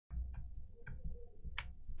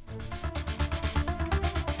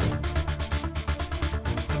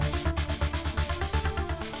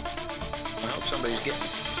somebody's getting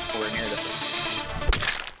nowhere near this.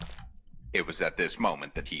 It was at this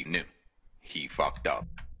moment that he knew. He fucked up.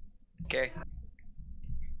 Okay.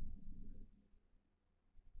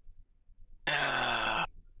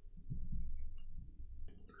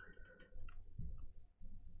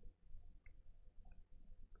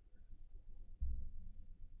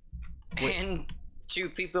 And 2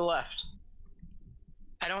 people left.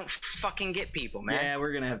 I don't fucking get people, man. Yeah,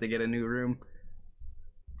 we're gonna have to get a new room.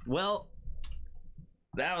 Well,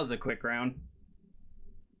 that was a quick round.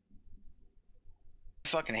 I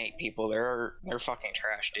fucking hate people. They're fucking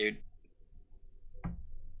trash, dude.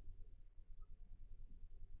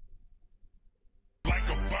 Like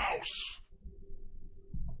a mouse.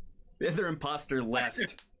 The other imposter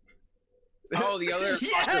left. Oh, the other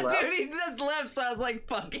yeah, imposter left? dude, he just left, so I was like,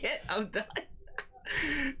 fuck it, I'm done.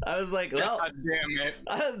 I was like, well, God damn it.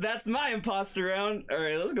 That's my imposter round.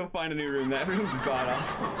 Alright, let's go find a new room. That room's got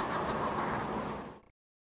off.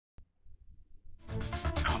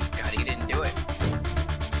 Oh my god, he didn't do it.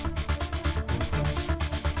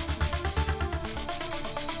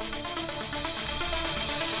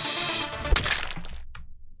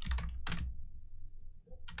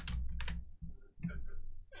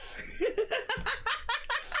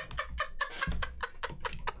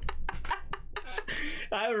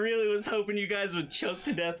 I really was hoping you guys would choke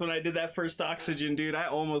to death when I did that first oxygen, dude. I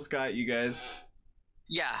almost got you guys.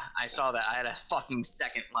 Yeah, I saw that. I had a fucking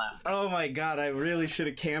second left. Oh my god, I really should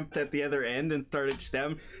have camped at the other end and started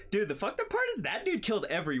stabbing. Dude, the fucked up part is that dude killed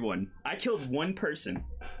everyone. I killed one person.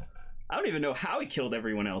 I don't even know how he killed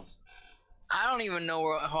everyone else. I don't even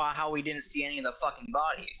know how we didn't see any of the fucking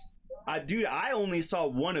bodies. Dude, I only saw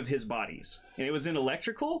one of his bodies, and it was in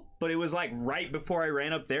electrical, but it was like right before I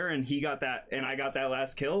ran up there and he got that, and I got that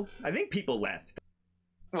last kill. I think people left.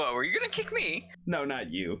 What, were you gonna kick me? No, not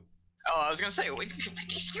you. Oh, I was gonna say, wait,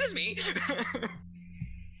 excuse me.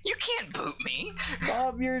 You can't boot me.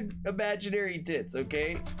 Bob, your imaginary tits,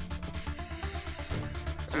 okay?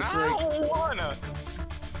 Just I like, don't wanna.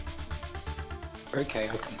 Okay,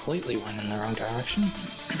 I completely went in the wrong direction.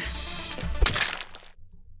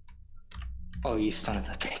 Oh, you son of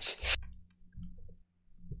a bitch.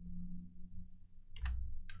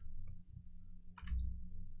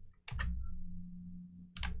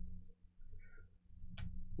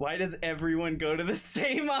 why does everyone go to the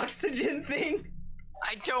same oxygen thing?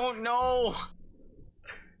 I don't know.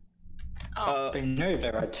 Oh, I know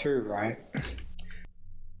there are 2, right?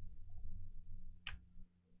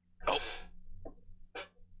 oh.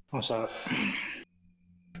 What's up?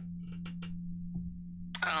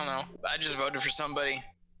 I don't know. I just voted for somebody.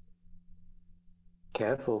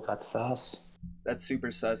 Careful, that's us. That's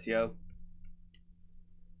super sus, yo.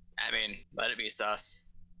 I mean, let it be sus.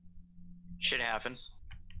 Shit happens.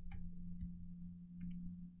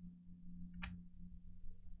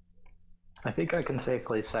 I think I can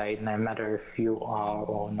safely say, no matter if you are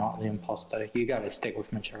or not the imposter, you gotta stick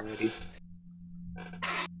with majority.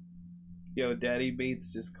 Yo, Daddy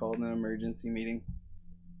Bates just called an emergency meeting.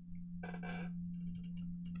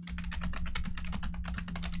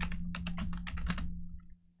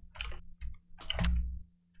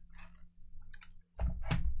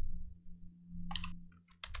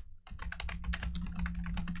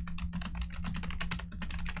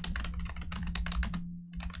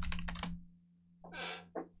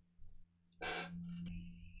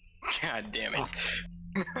 God damn it.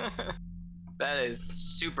 That is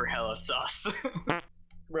super hella sus.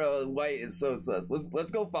 Bro, White is so sus.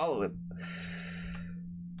 Let's go follow him.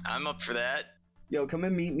 I'm up for that. Yo, come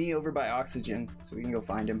and meet me over by Oxygen so we can go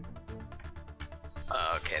find him.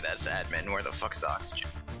 Okay, that's admin. Where the fuck's the oxygen?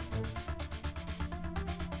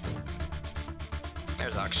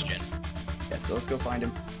 There's oxygen. Yeah, so let's go find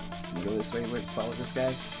him. We go this way, wait, follow this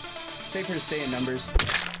guy. Safer to stay in numbers.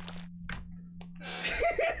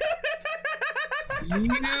 You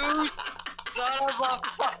son of a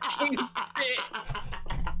fucking bitch!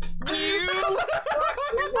 You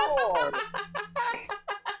fucking whore!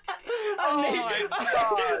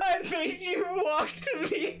 I made you walk to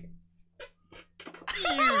me!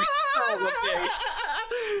 You son of a bitch!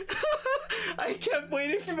 I kept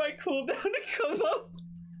waiting for my cooldown to come up.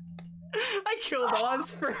 I killed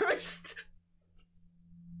Oz first.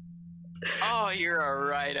 Oh, you're a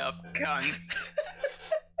right-up cunt.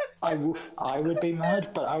 I would be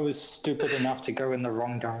mad, but I was stupid enough to go in the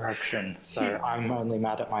wrong direction, so I'm only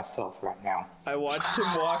mad at myself right now. I watched him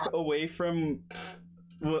walk away from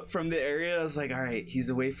the area. I was like, alright, he's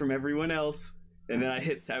away from everyone else. And then I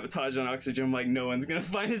hit sabotage on Oxygen. I'm like, no one's gonna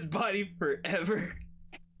find his body forever.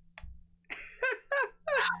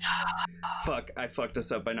 Fuck, I fucked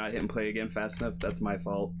us up by not hitting play again fast enough. That's my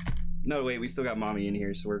fault. No, wait, we still got mommy in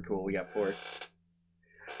here, so we're cool. We got 4.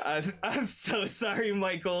 I'm so sorry,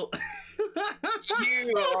 Michael.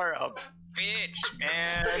 You are a bitch,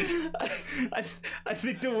 man. I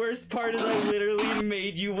think the worst part is I literally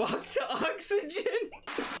made you walk to oxygen.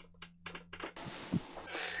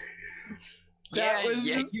 Yeah,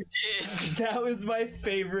 you did. That was my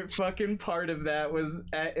favorite fucking part of that.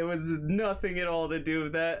 It was nothing at all to do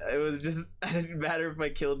with that. It was just, it didn't matter if I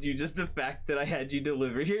killed you, just the fact that I had you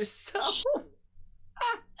deliver yourself.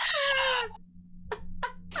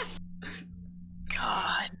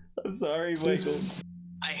 God. I'm sorry, Michael.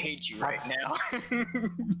 I hate you right now.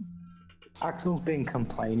 Axel's been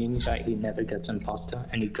complaining that he never gets imposter,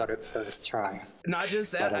 and he got it first try. Not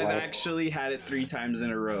just that, I've actually had it 3 times in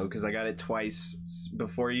a row, because I got it twice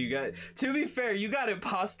before you got... To be fair, you got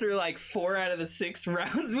imposter like 4 out of the 6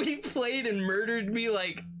 rounds when he played and murdered me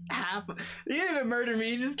like half... He didn't even murder me,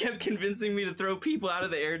 he just kept convincing me to throw people out of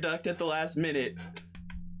the air duct at the last minute.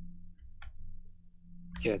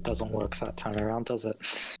 Yeah, it doesn't work that time around, does it?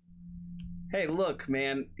 Hey, look,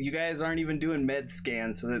 man, you guys aren't even doing med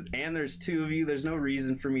scans, and there's 2 of you, there's no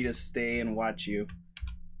reason for me to stay and watch you.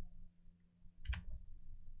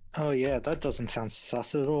 Oh yeah, that doesn't sound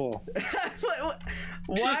sus at all.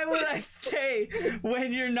 Why would I stay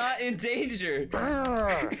when you're not in danger?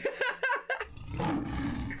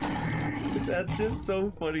 That's just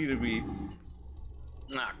so funny to me.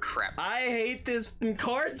 Ah, crap. I hate this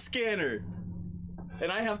card scanner,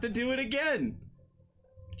 and I have to do it again.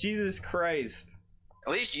 Jesus Christ.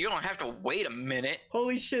 At least you don't have to wait a minute.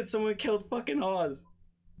 Holy shit, someone killed fucking Oz.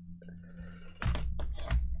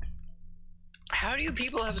 How do you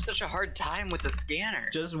people have such a hard time with the scanner?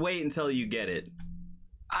 Just wait until you get it.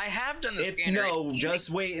 I have done the scanner. No, just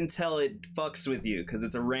wait until it fucks with you, because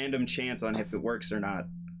it's a random chance on if it works or not.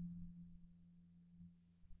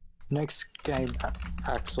 Next game,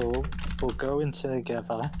 Axel, we'll go in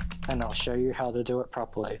together, and I'll show you how to do it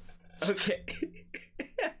properly. Okay.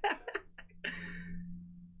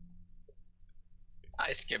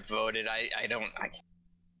 I skip voted. I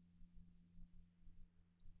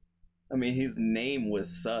mean, his name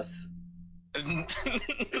was sus.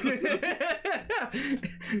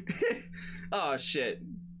 Oh shit.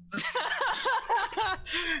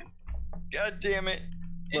 God damn it.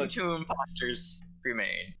 Look. Into imposters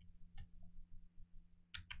Crewmate.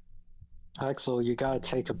 Axel, you gotta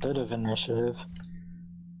take a bit of initiative.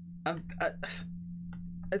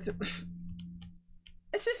 It's a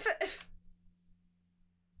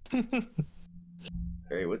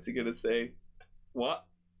Alright, what's he gonna say? What?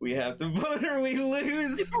 We have to vote or we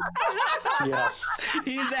lose? Yes.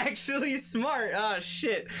 He's actually smart. Ah,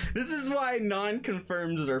 shit. This is why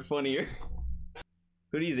non-confirms are funnier.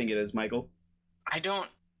 Who do you think it is, Michael? I don't.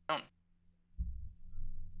 I'm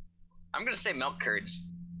gonna say milk curds.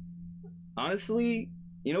 Honestly,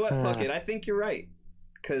 you know what? Fuck it. I think you're right.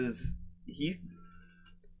 Because he...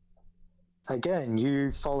 Again,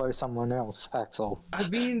 you follow someone else, Axel. I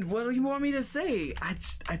mean, what do you want me to say? I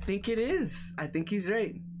think it is. I think he's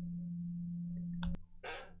right.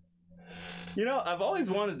 You know, I've always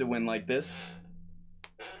wanted to win like this.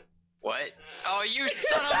 What? Oh, you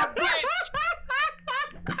son of a bitch!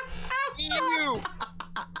 You!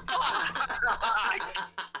 Fuck!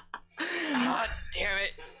 God damn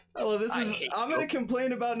it! Oh, this is. I'm gonna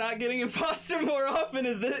complain about not getting imposter more often.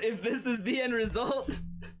 If this is the end result?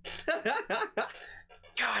 God,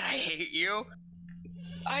 I hate you.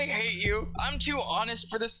 I hate you. I'm too honest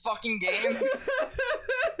for this fucking game.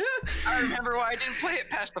 I remember why I didn't play it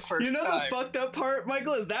past the first time. You know the fucked up part,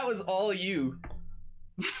 Michael, is that was all you.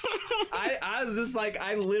 I was just like,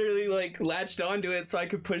 I literally like latched onto it so I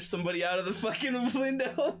could push somebody out of the fucking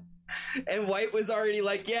window. And White was already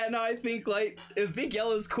like, yeah, no, I think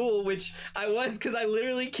yellow's cool, which I was, because I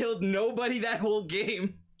literally killed nobody that whole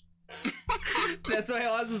game. That's why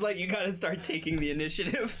Oz is like, you gotta start taking the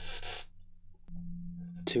initiative.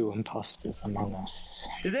 2 imposters among us.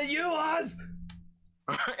 Is it you, Oz?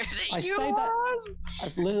 Is it I you, say that. Oz?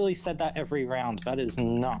 I've literally said that every round.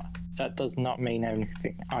 That does not mean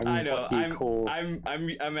anything. I know. What you call...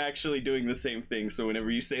 I'm actually doing the same thing. So whenever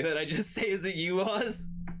you say that, I just say, "Is it you, Oz?"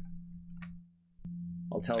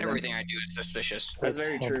 I'll tell Everything them. I do is suspicious. That's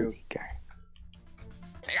very How true. did we go?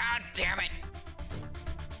 God damn it!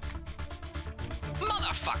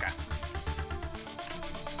 Motherfucker!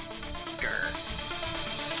 Grr.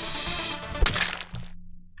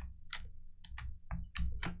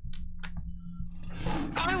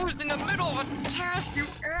 I was in the middle of a task, you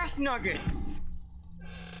ass nuggets!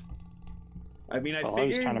 I mean, I Well, figured... I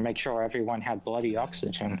was trying to make sure everyone had bloody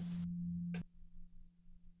oxygen.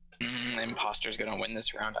 Imposter's gonna win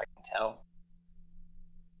this round, I can tell.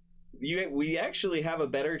 we actually have a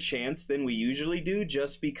better chance than we usually do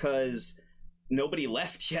just because nobody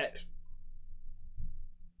left yet.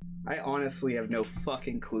 I honestly have no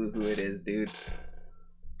fucking clue who it is, dude.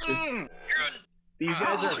 These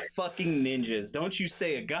guys are fucking ninjas. Don't you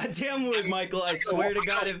say a goddamn word, Michael. I swear to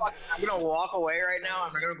God. I'm gonna walk away right now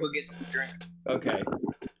and we're gonna go get some drink. Okay.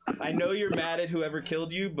 I know you're mad at whoever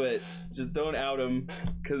killed you, but just don't out him,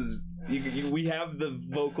 because we have the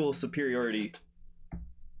vocal superiority.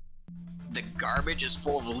 The garbage is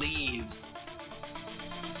full of leaves.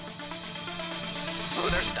 Oh,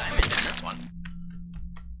 there's diamond in this one.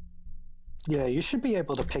 Yeah, you should be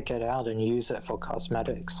able to pick it out and use it for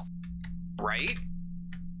cosmetics. Right?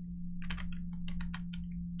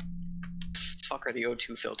 Fuck are the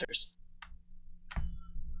O2 filters?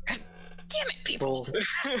 God damn it, people!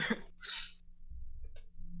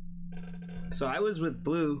 So I was with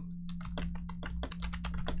Blue.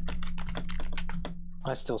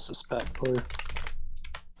 I still suspect Blue.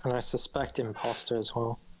 And I suspect Imposter as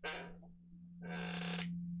well.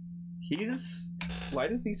 Why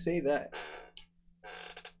does he say that?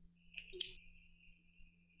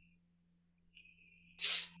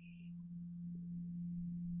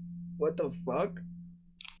 What the fuck?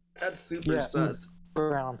 That's super sus.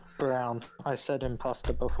 Brown. I said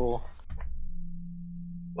Imposter before.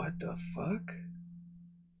 What the fuck?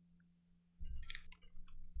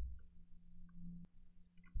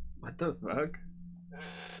 What the fuck?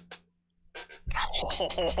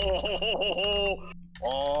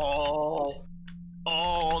 Oh,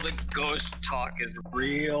 the ghost talk is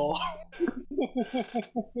real.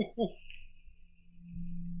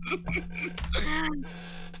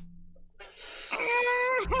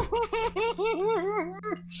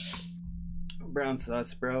 Brown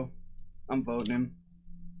sus, bro. I'm voting him.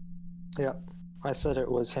 Yep, I said it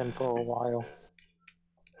was him for a while.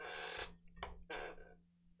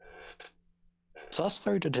 Sus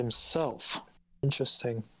voted himself.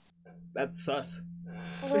 Interesting. That's sus.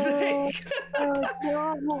 Oh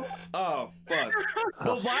fuck.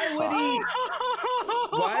 But why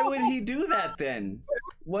would he do that then?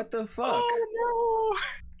 What the fuck?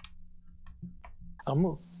 Oh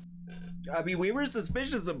no. I mean, we were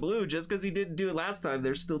suspicious of Blue just because he didn't do it last time.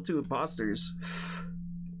 There's still 2 imposters.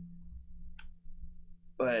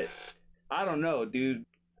 But I don't know, dude.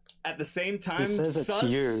 At the same time, he says sus.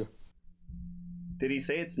 It's you. Did he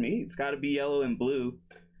say it's me? It's got to be yellow and blue.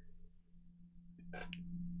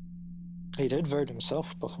 He did vote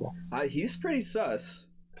himself before. He's pretty sus.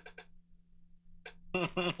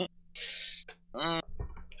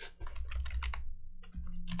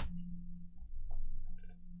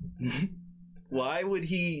 Why would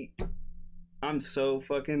he? I'm so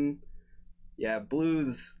fucking. Yeah,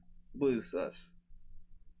 blue's sus.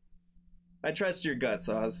 I trust your guts,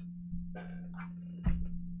 Oz.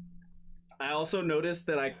 I also noticed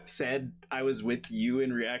that I said I was with you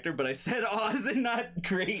in Reactor, but I said Oz and not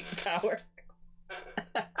Great Power.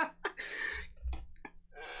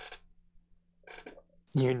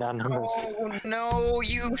 Unanimous. Oh no,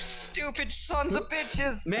 you stupid sons of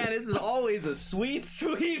bitches! Man, this is always a sweet,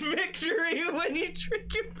 sweet victory when you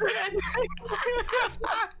trick your friends.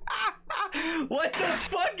 What the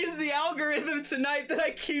fuck is the algorithm tonight that I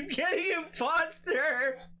keep getting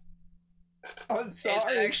imposter? I'm sorry.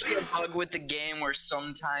 It's actually a bug with the game where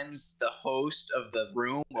sometimes the host of the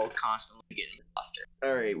room will constantly get imposter.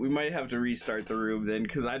 Alright, we might have to restart the room then,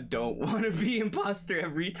 because I don't want to be imposter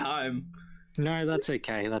every time. No, that's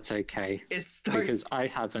okay. That's okay. It starts... Because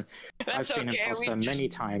I've been imposter many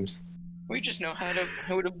times. We just know how to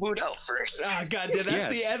boot out first. Oh god, that's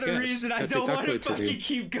the other reason I don't want to fucking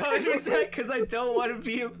keep going with that, because I don't want to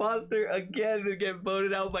be imposter again and get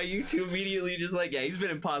voted out by YouTube immediately. Just like, yeah, he's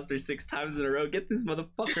been imposter 6 times in a row. Get this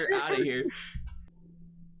motherfucker out of here.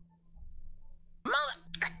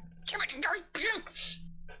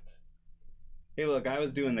 Hey, look, I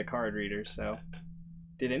was doing the card reader, so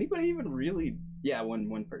did anybody even really? Yeah,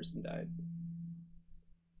 one person died.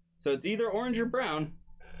 So it's either orange or brown.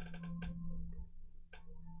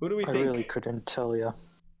 Who do we think? I really couldn't tell you.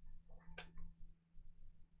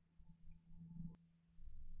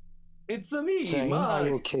 It's a me, Zane,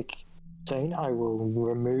 Zane, I will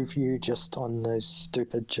remove you just on those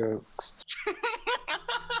stupid jokes.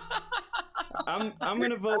 I'm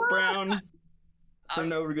gonna vote brown for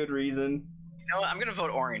no good reason. You know what? I'm gonna vote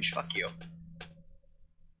orange. Fuck you.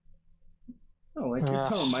 Oh, like your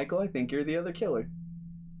tone, Michael. I think you're the other killer.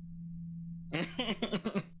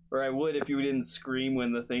 Or I would if you didn't scream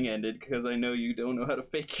when the thing ended, because I know you don't know how to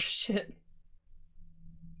fake your shit.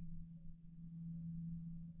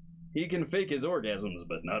 He can fake his orgasms,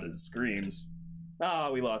 but not his screams.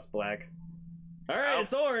 Ah, we lost black. All right,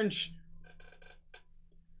 it's orange.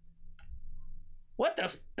 What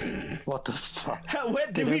the? What the fuck?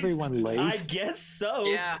 What Did everyone leave? I guess so.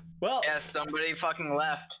 Yeah. Well, Yeah, somebody fucking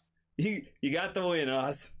left. you got the win,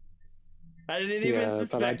 Oz. I didn't even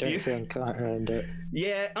suspect but I don't you. think I earned it.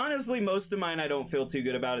 Yeah, honestly, most of mine I don't feel too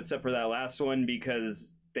good about, except for that last one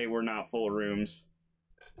because they were not full rooms.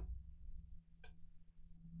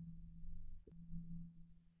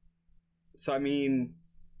 So I mean,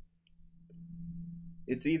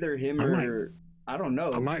 it's either him or I don't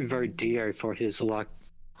know. I might vote Dio for his luck.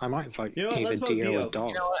 I might vote You know what, either let's vote Dio Dio. or Dog.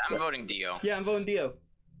 You know what? I'm voting Dio. Yeah, I'm voting Dio.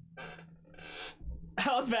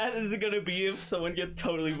 How bad is it gonna be if someone gets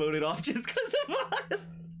totally voted off just because of us?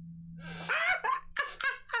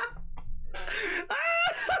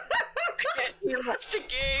 You left the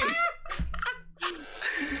game.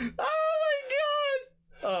 Oh my god!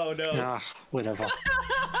 Oh no. Ah, whatever.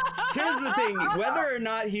 Here's the thing, whether or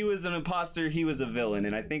not he was an imposter, he was a villain,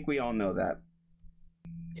 and I think we all know that.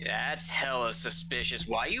 That's hella suspicious.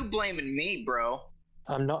 Why you blaming me, bro?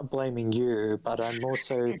 I'm not blaming you, but I'm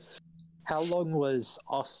also... How long was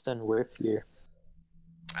Austin with you?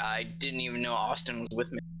 I didn't even know Austin was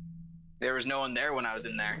with me. There was no one there when I was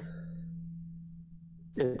in there.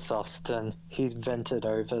 It's Austin. He's vented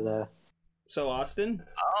over there. So Austin?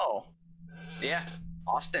 Oh. Yeah,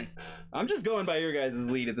 Austin. I'm just going by your guys'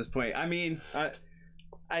 lead at this point. I mean,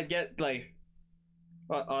 I get, like...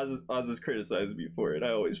 Oz has criticized me for it.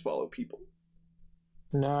 I always follow people.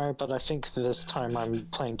 No, but I think this time I'm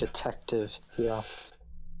playing detective here.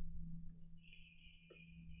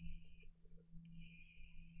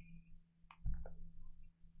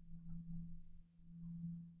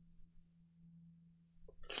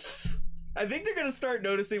 I think they're gonna start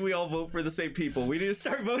noticing we all vote for the same people. We need to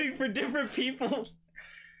start voting for different people.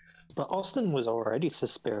 But Austin was already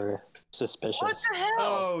suspicious. What the hell?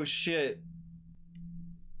 Oh shit.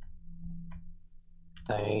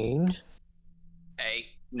 Zane? Hey,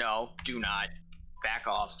 no, do not. Back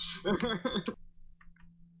off.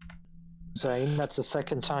 Zane, that's the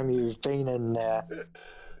second time you've been in there.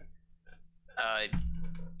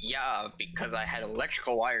 Yeah, because I had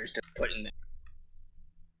electrical wires to put in there.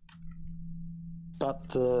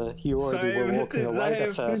 But you already were walking away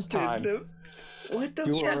the first time. What the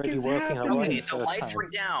You were fuck already is working happening? away. Okay, the first lights time. were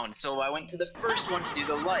down, so I went to the first one to do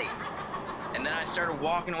the lights. And then I started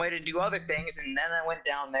walking away to do other things, and then I went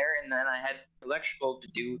down there, and then I had electrical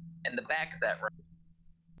to do in the back of that room.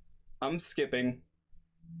 I'm skipping.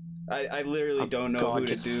 I literally Oh, don't know God, who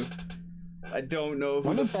to just- do. I don't know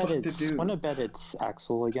who the fuck to do. Wanna bet it's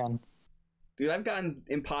Axel again? Dude, I've gotten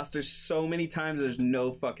imposters so many times, there's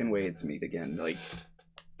no fucking way it's me again. Like,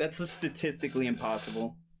 that's just statistically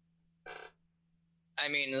impossible. I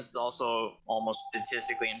mean, this is also almost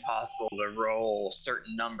statistically impossible to roll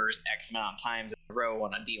certain numbers X amount of times in a row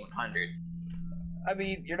on a D100. I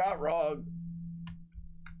mean, you're not wrong.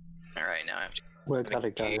 Alright, now I have to... Where gotta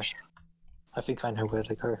go? I think I know where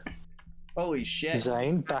to go. Holy shit.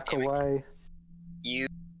 Zane, back away. Use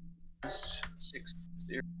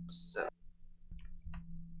 607.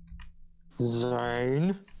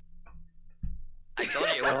 Zane. I told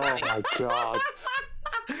you it Oh wasn't me. my god.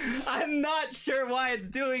 I'm not sure why it's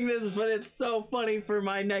doing this, but it's so funny for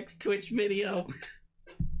my next Twitch video.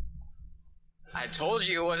 I told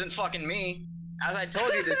you it wasn't fucking me. As I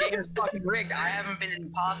told you, this game is fucking rigged. I haven't been an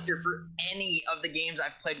imposter for any of the games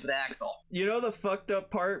I've played with Axel. You know the fucked up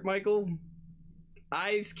part, Michael?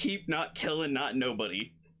 I keep not killing not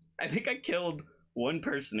nobody. I think I killed one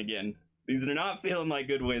person again. These are not feeling like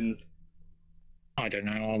good wins. I don't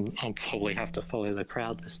know, I'll probably have to follow the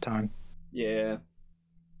crowd this time. Yeah.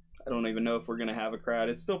 I don't even know if we're gonna have a crowd.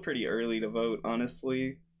 It's still pretty early to vote,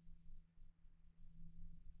 honestly.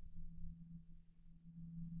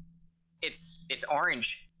 It's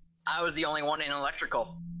orange. I was the only one in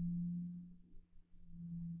electrical.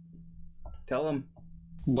 Tell them.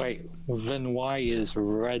 Wait, then why is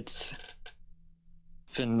red...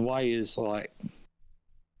 Then why is, like...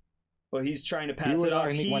 Well, he's trying to pass You were it the off.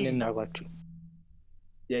 only one in electric.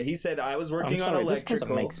 Yeah, he said I was I'm working sorry, on this electrical.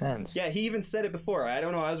 doesn't make sense. Yeah, he even said it before. I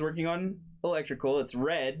don't know. I was working on electrical. It's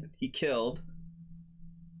red. He killed.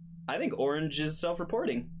 I think orange is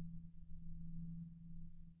self-reporting.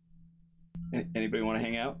 Anybody want to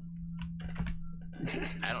hang out?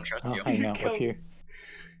 I don't trust I'll you. hang out with you.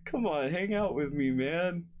 Come on, hang out with me,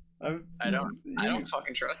 man. I don't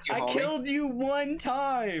fucking trust you, I homie. killed you one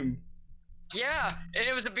time. Yeah, and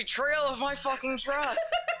it was a betrayal of my fucking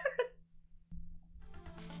trust.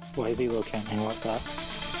 Why is he looking at me like that?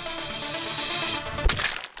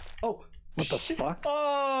 Oh, What the shit. fuck?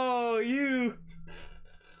 Oh, you.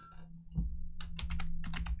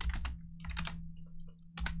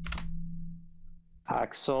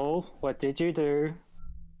 Axel, what did you do?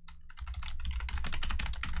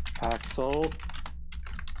 Axel?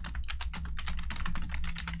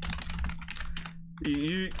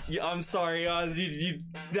 I'm sorry, Oz.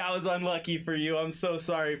 That was unlucky for you. I'm so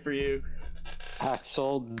sorry for you.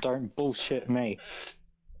 Axel, don't bullshit me.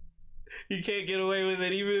 You can't get away with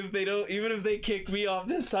it, even if they don't. Even if they kick me off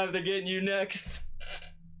this time, they're getting you next.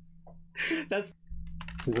 That's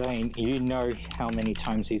Zane. You know how many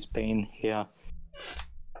times he's been here.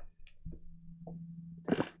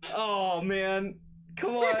 Oh man,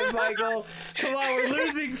 come on, Michael. Come on, we're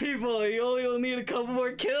losing people. You only will need a couple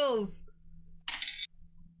more kills.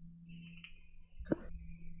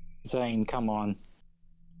 Zane, come on.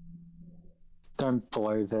 Don't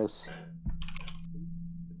blow this.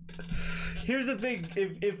 Here's the thing: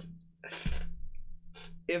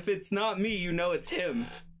 if it's not me, you know it's him.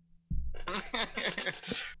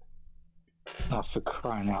 Oh, for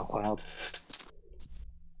crying out loud.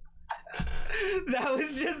 That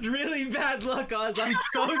was just really bad luck, Oz. I'm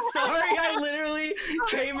so sorry. I literally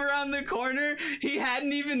came around the corner. He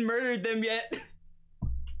hadn't even murdered them yet.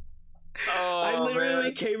 Oh, I literally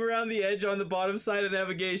man. came around the edge on the bottom side of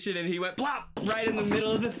navigation and he went plop right in the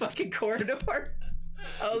middle of the fucking corridor.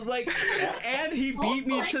 I was like, and he beat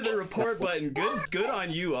me to the report button. Good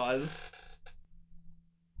on you, Oz.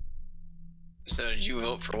 So did you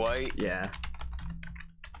vote for White? Yeah.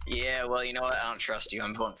 Yeah, well, you know what? I don't trust you.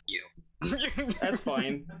 I'm voting for you. That's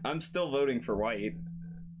fine. I'm still voting for White.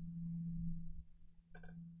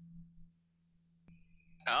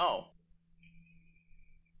 Oh.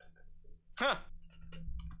 Huh.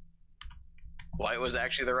 White was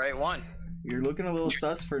actually the right one. You're looking a little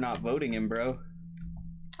sus for not voting him, bro.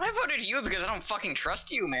 I voted you because I don't fucking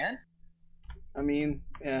trust you, man. I mean,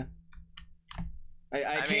 yeah.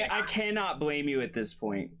 I cannot blame you at this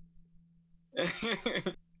point.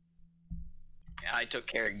 I took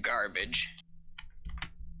care of garbage.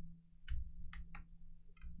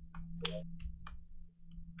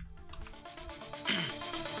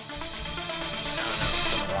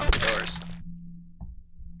 Someone locked the doors.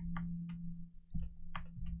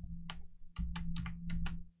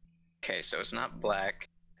 Okay, so it's not black.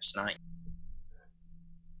 It's not.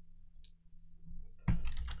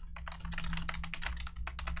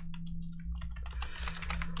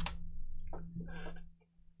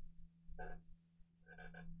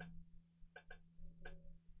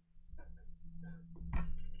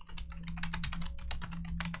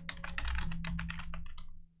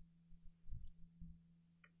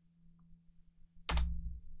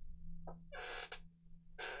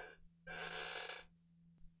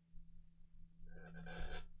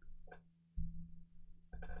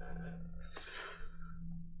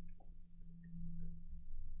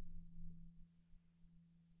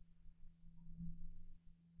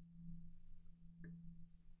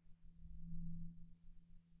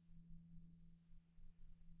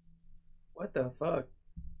 What the fuck?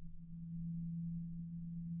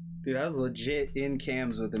 Dude, I was legit in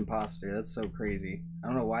cams with Imposter. That's so crazy. I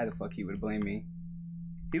don't know why the fuck he would blame me.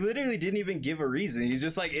 He literally didn't even give a reason. He's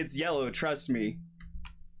just like, it's yellow, trust me.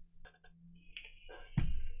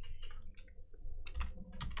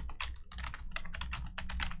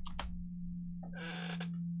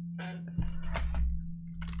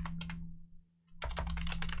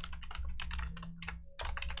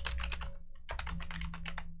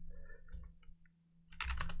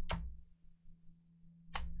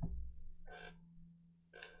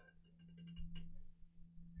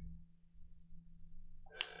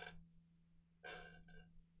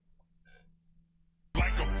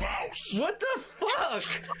 Like a boss. What the fuck?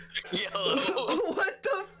 Yellow. What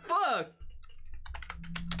the fuck?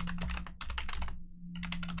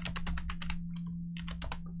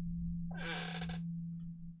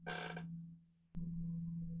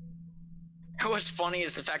 What's funny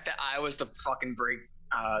is the fact that I was the fucking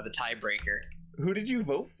the tiebreaker. Who did you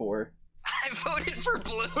vote for? I voted for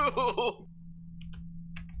blue.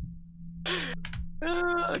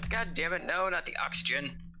 God damn it! No, not the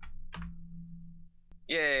oxygen.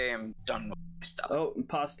 Yay! I'm done with my stuff. Oh,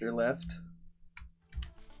 Imposter left.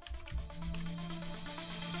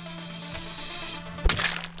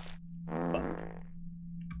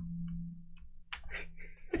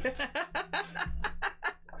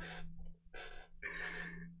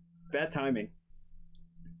 Bad timing.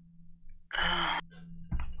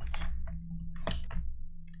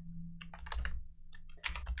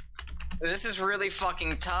 This is really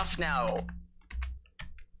fucking tough now.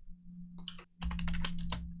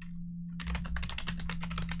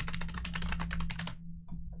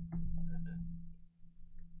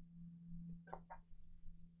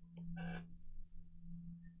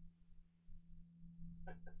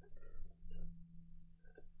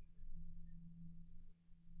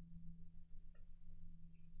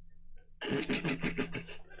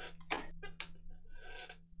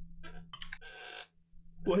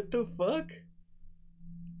 What the fuck?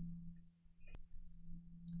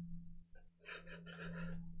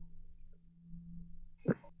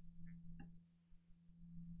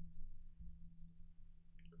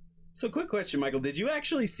 So, quick question, Michael. Did you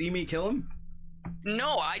actually see me kill him?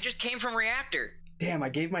 No, I just came from reactor. Damn, I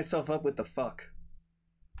gave myself up with the fuck.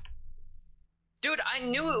 Dude, I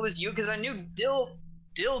knew it was you because I knew Dill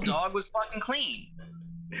Dog was fucking clean.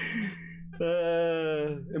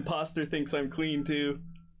 Imposter thinks I'm clean too.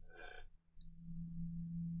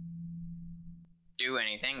 Do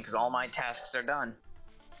anything because all my tasks are done.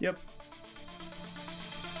 Yep.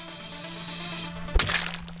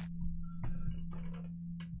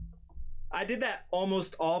 I did that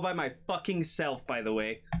almost all by my fucking self, by the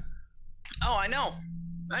way. Oh, I know.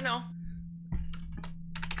 I know.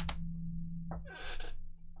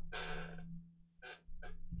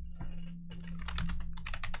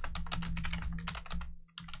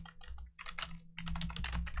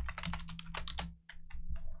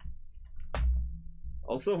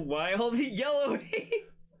 Also, why all the yellow?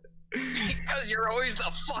 Because you're always the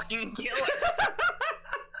fucking killer.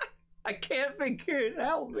 I can't figure it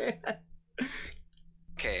out, man.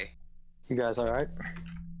 Okay. You guys alright?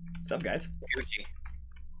 What's up, guys? Gucci.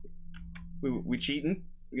 We cheating?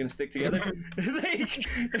 We gonna stick together? Like,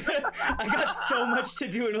 I got so much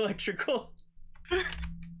to do in electrical.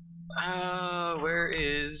 Where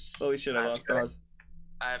is... Holy shit, I lost Oz.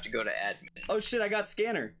 I have to go to admin. Oh shit, I got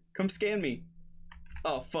scanner. Come scan me.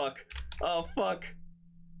 Oh fuck. Oh fuck.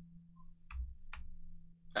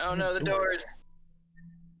 Oh no, the doors.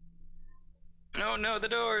 No, the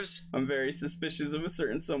doors. I'm very suspicious of a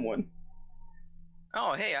certain someone.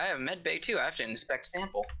 Oh, hey, I have med bay too. I have to inspect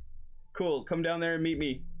sample. Cool, come down there and meet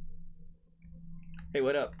me. Hey,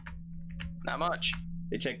 what up? Not much.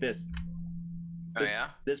 Hey, check this. Oh yeah?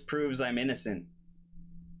 This proves I'm innocent.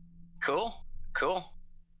 Cool.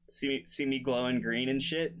 See me glowing green and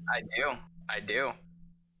shit? I do.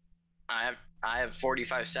 I have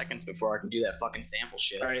 45 seconds before I can do that fucking sample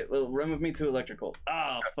shit. Alright, run with me to electrical.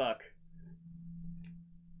 Oh, fuck.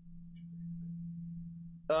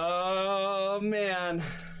 Oh, man.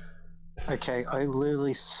 Okay, I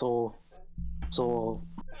literally saw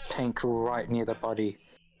pink right near the body.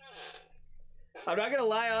 I'm not gonna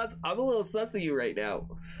lie, Oz. I'm a little sus of you right now.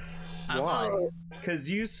 Why?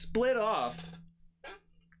 Because you split off.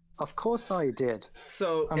 Of course I did.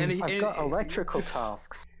 So, I've got electrical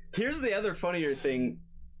tasks. Here's the other funnier thing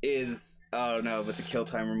is, oh no, but the kill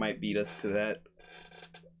timer might beat us to that.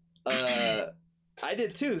 I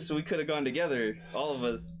did too, so we could have gone together, all of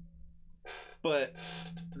us. But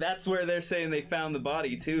that's where they're saying they found the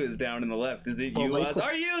body too, is down in the left. Is it you, Oz?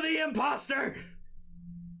 Are you the imposter?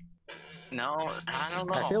 No, I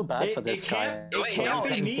don't know. I feel bad for this guy. It can't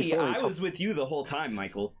be me. I was with you the whole time,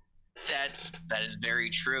 Michael. That is very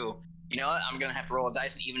true. You know what? I'm gonna have to roll a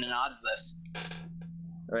dice and even an odds this.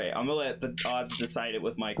 Alright, I'm gonna let the odds decide it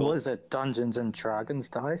with Michael. What is it, Dungeons and Dragons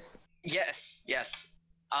dice? Yes.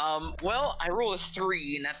 Well, I roll a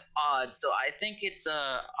 3, and that's odd, so I think it's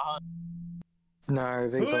odd. No,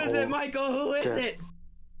 these Who are is all it, Michael? Who is it?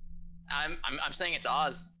 I'm saying it's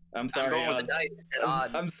Oz. I'm sorry, I'm going Oz. with the dice. It said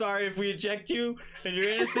odd. I'm sorry if we eject you and you're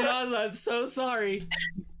innocent, Oz. I'm so sorry.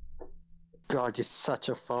 God, you're such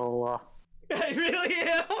a follower. I really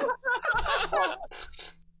am.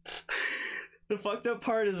 The fucked up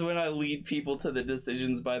part is when I lead people to the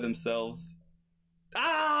decisions by themselves.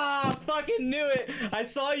 Ah, fucking knew it. I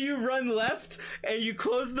saw you run left and you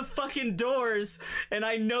closed the fucking doors, and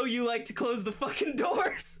I know you like to close the fucking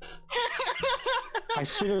doors. I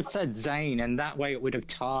should have said Zane, and that way it would have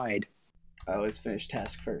tied. I always finish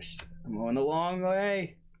task first. I'm going the long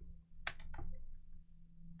way.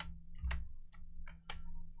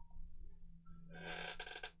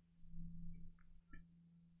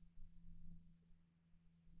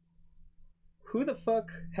 Who the fuck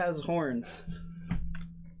has horns?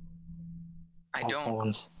 I don't.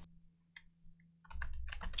 Horns.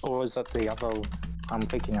 Or was that the other I'm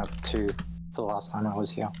thinking of too, the last time I was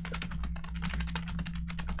here?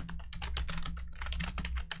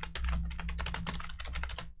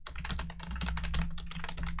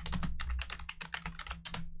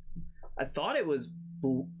 I thought it was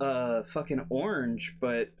fucking orange,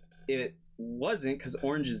 but it wasn't, because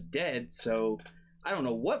orange is dead, so I don't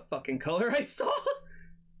know what fucking color I saw.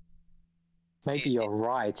 Maybe you're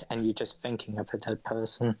right, and you're just thinking of a dead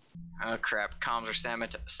person. Oh crap, comms are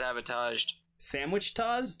sabotaged. Sandwich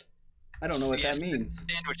tossed? I don't know what that means.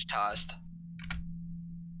 Sandwich tossed.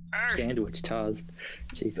 Sandwich tossed.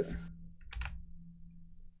 Jesus.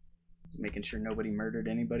 Just making sure nobody murdered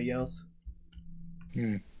anybody else.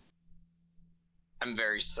 Hmm. I'm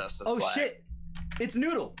very sus of Oh black. shit! It's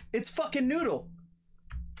Noodle. It's fucking Noodle.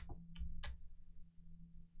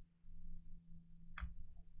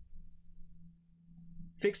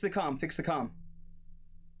 Fix the comm. Fix the comm.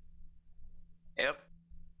 Yep.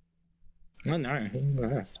 Oh no, he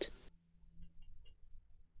left.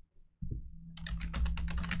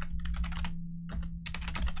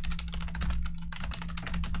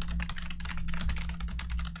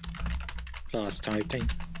 Fast typing.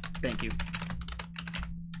 Thank you.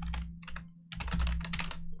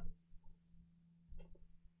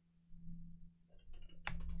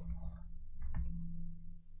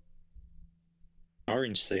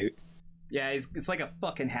 Orange suit. Yeah, it's like a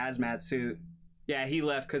fucking hazmat suit. Yeah, he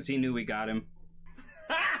left because he knew we got him.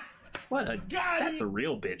 What a... That's a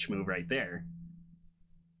real bitch move right there.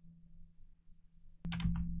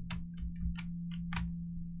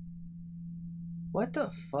 What the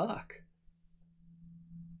fuck?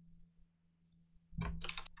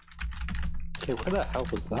 Okay, where the hell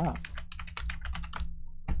was that?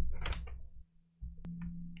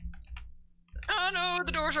 Oh no,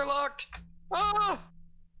 the doors are locked. Oh!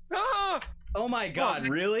 Oh! Oh my god,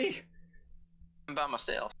 really? I'm by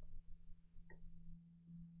myself.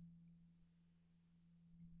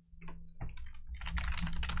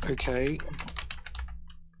 Okay.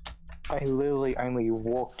 I literally only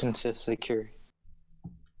walked into security.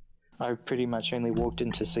 I pretty much only walked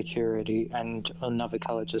into security and another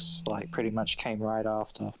color just like pretty much came right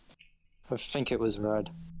after. I think it was red.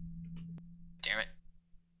 Damn it.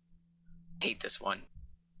 Hate this one.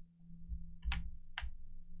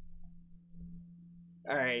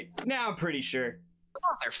 Alright, now I'm pretty sure.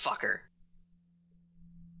 Motherfucker.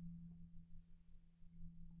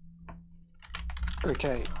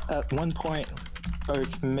 Okay, at one point,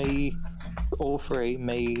 both me, all three,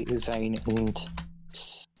 me, Zane, and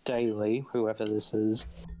Staley, whoever this is,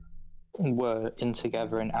 were in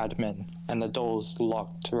together in admin, and the doors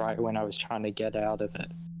locked right when I was trying to get out of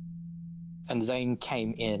it. And Zane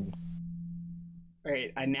came in.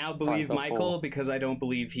 Alright, I now believe Fine, Michael before. because I don't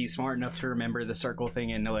believe he's smart enough to remember the circle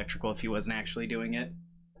thing in electrical if he wasn't actually doing it.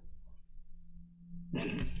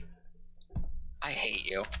 I hate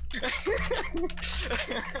you.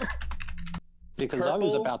 Because I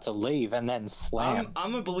was Purple? about to leave and then slam.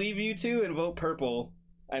 I'm gonna believe you two and vote purple.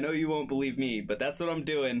 I know you won't believe me, but that's what I'm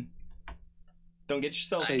doing. Don't get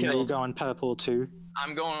yourself So you're killed. going purple too?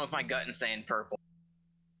 I'm going with my gut and saying purple.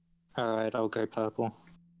 Alright, I'll go purple.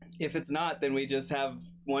 If it's not, then we just have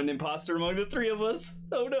one imposter among the three of us.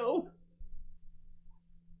 Oh no.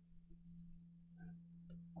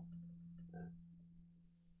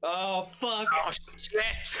 Oh fuck. Oh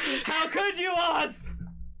shit! How could you, Oz?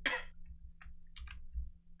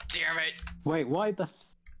 Damn it! Wait, why the...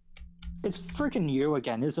 It's freaking you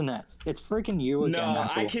again, isn't it? It's freaking you again, No,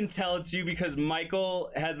 asshole. I can tell it's you because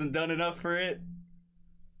Michael hasn't done enough for it.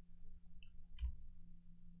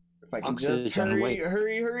 If I can just Oxygen, hurry, wait.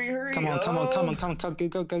 hurry. Come on, come on, Oh. come on, come on,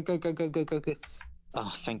 go, go.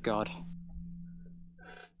 Oh, thank God.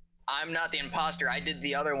 I'm not the imposter. I did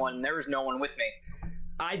the other one. There was no one with me.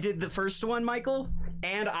 I did the first one, Michael,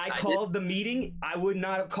 and I called the meeting. I would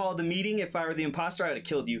not have called the meeting if I were the imposter. I would have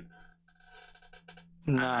killed you.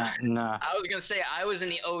 Nah. I was gonna say I was in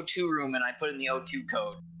the O2 room and I put in the O2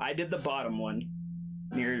 code. I did the bottom one.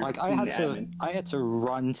 Near Like, I the had to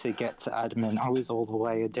run to get to admin. I was all the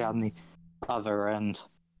way down the other end.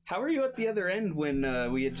 How were you at the other end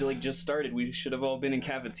when we had like just started? We should have all been in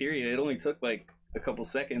cafeteria. It only took like a couple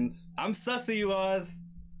seconds. I'm sus of you, Oz.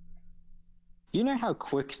 You know how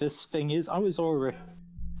quick this thing is? I was already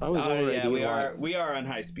Yeah, we like, we are on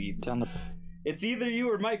high speed. down the... It's either you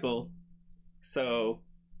or Michael. So,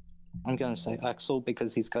 I'm gonna say Axel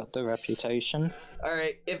because he's got the reputation. all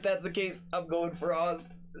right. If that's the case, I'm going for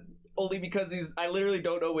Oz. Only because I literally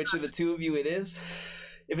don't know which of the two of you it is.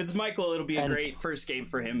 If it's Michael, it'll be a great first game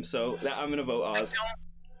for him. So I'm gonna vote Oz.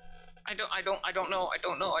 I don't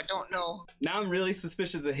know. Now I'm really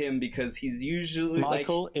suspicious of him because he's usually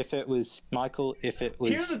Michael, if it was...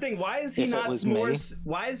 Here's the thing: why is he if it not was more? me-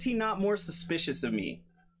 Why is he not more suspicious of me?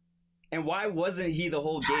 And why wasn't he the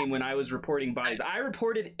whole game when I was reporting bodies? I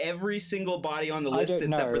reported every single body on the I list don't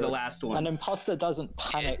except for know. the last one. An imposter doesn't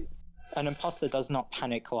panic. An imposter does not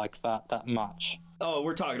panic like that much. Oh,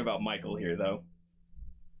 we're talking about Michael here, though.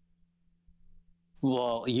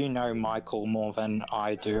 Well, you know Michael more than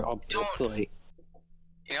I do, obviously.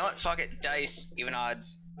 You know what? Fuck it. Dice. Even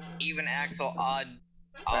odds. Even Axel. Odd.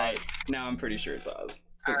 All right, Odds. now I'm pretty sure it's Oz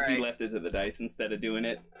because All he right. left it to the dice instead of doing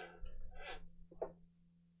it.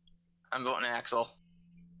 I'm voting Axel.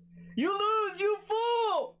 You lose, you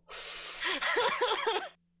fool!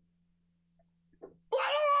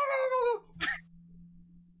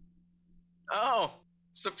 Oh.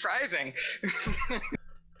 surprising.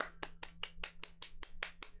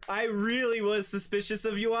 I really was suspicious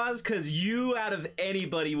of you, Oz, because you, out of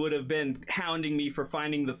anybody, would have been hounding me for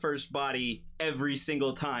finding the first body every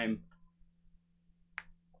single time.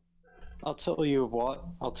 I'll tell you what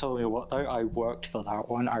though, I worked for that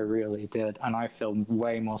one, I really did, and I feel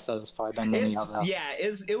way more satisfied than any other. Yeah,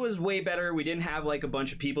 it was way better. We didn't have like a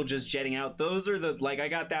bunch of people just jetting out. Those are the, like, I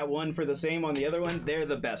got that one for the same on the other one. They're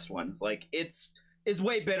the best ones. Like, it's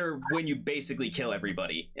way better when you basically kill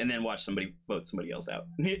everybody and then watch somebody vote somebody else out.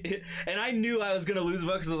 And I knew I was gonna lose a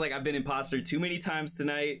vote because I was like, I've been imposter too many times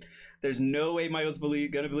tonight. There's no way Michael's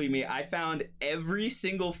gonna believe me. I found every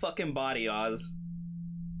single fucking body, Oz.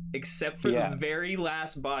 Except for the very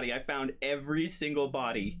last body. I found every single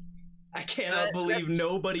body. I cannot believe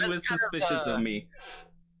nobody was suspicious of me.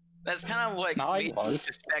 That's kind of what made me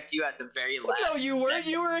suspect you at the very last. No, you weren't.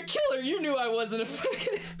 You were a killer. You knew I wasn't a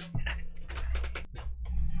fucking...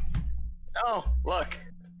 Oh, look.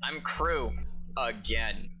 I'm Crew.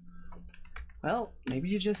 Again. Well, maybe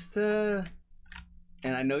you just, And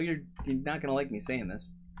I know you're not gonna like me saying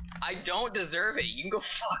this. I don't deserve it. You can go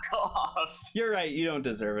fuck off. You're right. You don't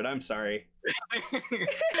deserve it. I'm sorry.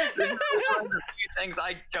 There's a few things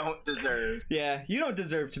I don't deserve. Yeah, you don't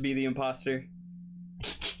deserve to be the imposter.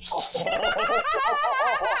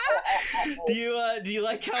 Do you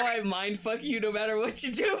like how I mindfuck you no matter what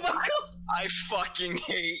you do, Michael? I fucking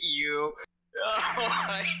hate you. Oh,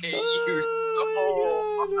 I hate you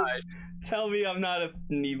so much. Tell me I'm not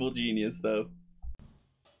an evil genius, though.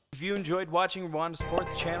 If you enjoyed watching and want to support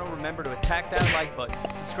the channel, remember to attack that like button,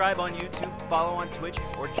 subscribe on YouTube, follow on Twitch,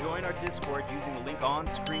 or join our Discord using the link on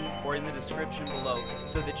screen or in the description below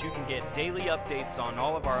so that you can get daily updates on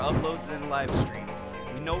all of our uploads and live streams.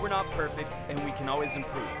 We know we're not perfect and we can always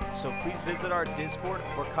improve, so please visit our Discord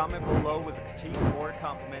or comment below with a critique or a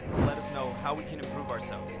compliment to let us know how we can improve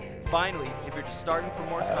ourselves. Finally, if you're just starting for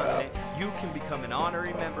more content, you can become an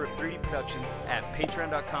honorary member of 3D Productions at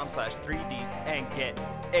patreon.com/3D and get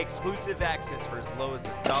exclusive access for as low as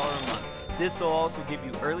 $1 a month. This will also give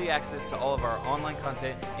you early access to all of our online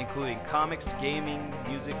content, including comics, gaming,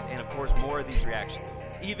 music, and of course more of these reactions.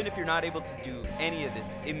 Even if you're not able to do any of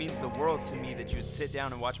this, it means the world to me that you would sit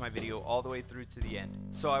down and watch my video all the way through to the end.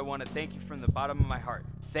 So I want to thank you from the bottom of my heart.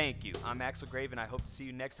 Thank you. I'm Axel and I hope to see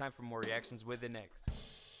you next time for more reactions with the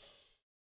next.